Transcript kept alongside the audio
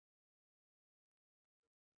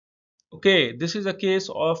Okay, this is a case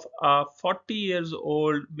of a 40 years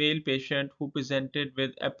old male patient who presented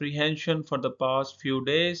with apprehension for the past few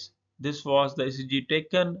days. This was the ECG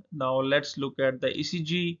taken. Now let's look at the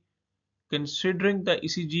ECG. Considering the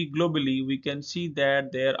ECG globally, we can see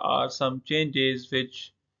that there are some changes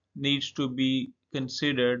which needs to be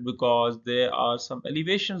considered because there are some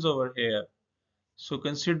elevations over here. So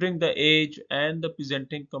considering the age and the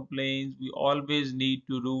presenting complaints, we always need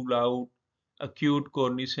to rule out acute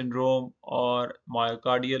coronary syndrome or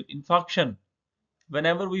myocardial infarction.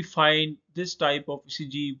 Whenever we find this type of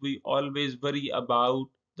ECG, we always worry about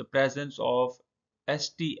the presence of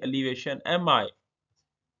ST elevation MI.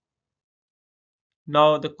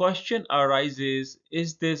 Now the question arises,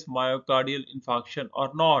 is this myocardial infarction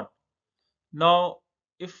or not? Now,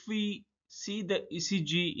 if we see the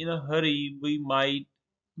ECG in a hurry, we might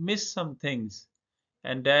miss some things,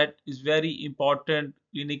 and that is very important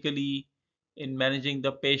clinically in managing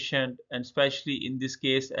the patient, and especially in this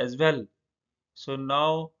case as well. So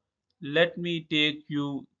now let me take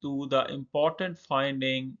you to the important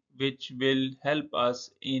finding which will help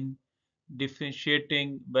us in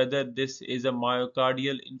differentiating whether this is a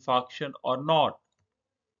myocardial infarction or not.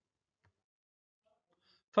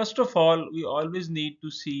 First of all, we always need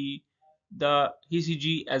to see the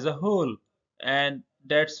ECG as a whole, and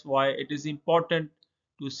that's why it is important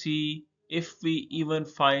to see if we even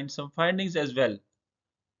find some findings as well.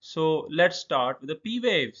 So let's start with the P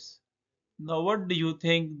waves. Now, what do you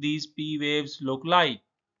think these P waves look like?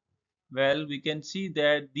 Well, we can see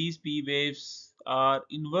that these P waves are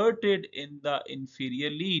inverted in the inferior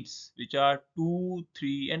leads, which are 2,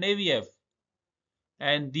 3, and AVF,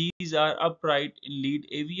 and these are upright in lead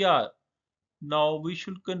AVR. Now we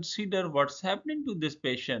should consider what's happening to this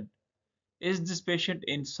patient. Is this patient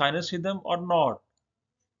in sinus rhythm or not?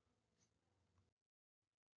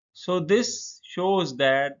 So this shows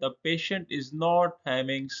that the patient is not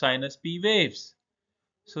having sinus P waves.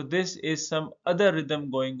 So this is some other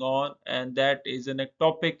rhythm going on, and that is an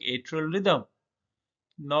ectopic atrial rhythm.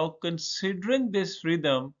 Now considering this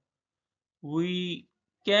rhythm, we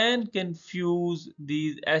can confuse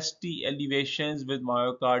these ST elevations with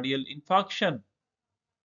myocardial infarction.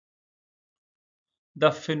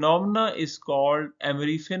 The phenomena is called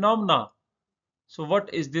Emery phenomena. So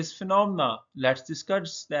what is this phenomena? Let's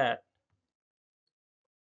discuss that.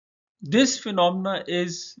 This phenomena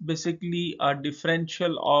is basically a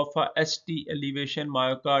differential of a ST elevation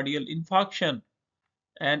myocardial infarction,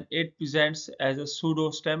 and it presents as a pseudo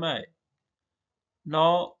STEMI.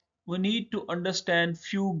 Now we need to understand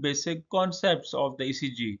few basic concepts of the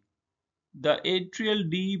ECG. The atrial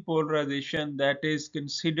depolarization that is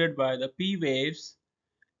considered by the P waves,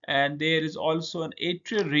 and there is also an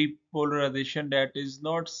atrial repolarization that is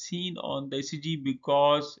not seen on the ECG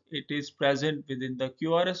because it is present within the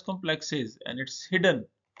QRS complexes and it's hidden.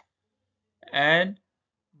 And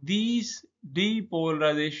these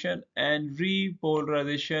depolarization and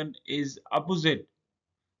repolarization is opposite.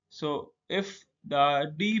 So if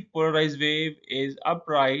the depolarized wave is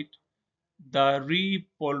upright, the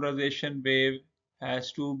repolarization wave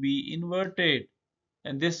has to be inverted,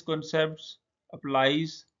 and this concept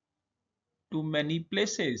applies to many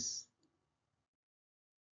places.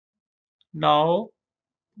 Now,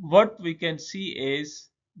 what we can see is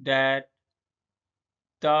that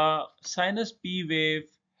the sinus P wave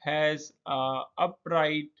has a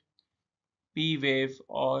upright P wave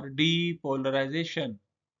or depolarization.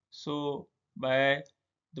 So, by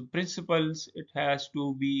the principles, it has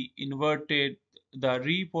to be inverted the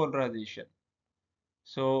repolarization.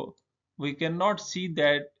 So, we cannot see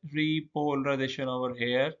that repolarization over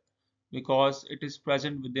here because it is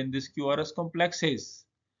present within this QRS complexes.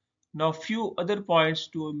 Now, few other points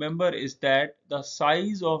to remember is that the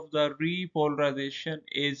size of the repolarization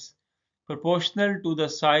is proportional to the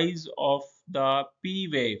size of the P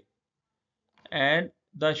wave, and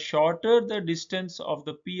the shorter the distance of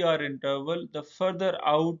the PR interval, the further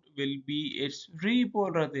out will be its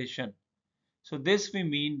repolarization. So this we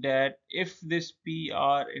mean that if this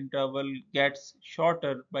PR interval gets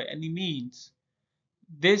shorter by any means,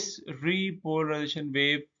 this repolarization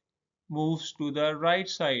wave moves to the right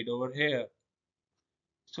side over here.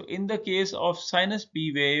 So in the case of sinus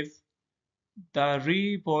P wave, the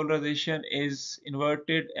repolarization is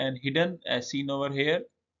inverted and hidden as seen over here.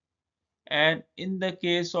 And in the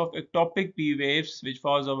case of ectopic P waves, which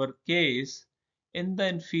was our case, in the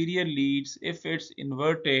inferior leads, if it's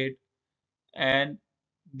inverted and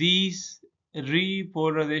these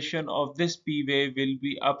repolarization of this P wave will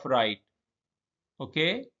be upright.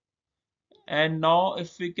 Okay. And now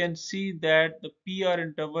if we can see that the PR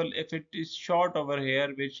interval, if it is short over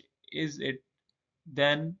here, which is it,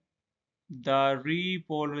 then the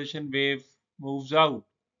repolarization wave moves out,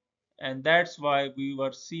 and that's why we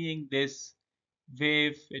were seeing this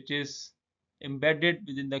wave which is embedded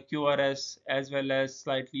within the QRS as well as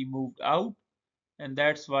slightly moved out, and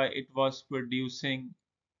that's why it was producing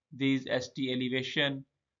these ST elevation.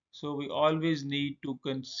 So we always need to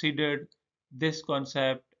consider this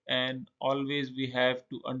concept, and always we have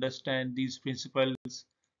to understand these principles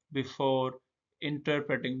before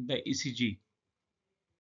interpreting the ECG.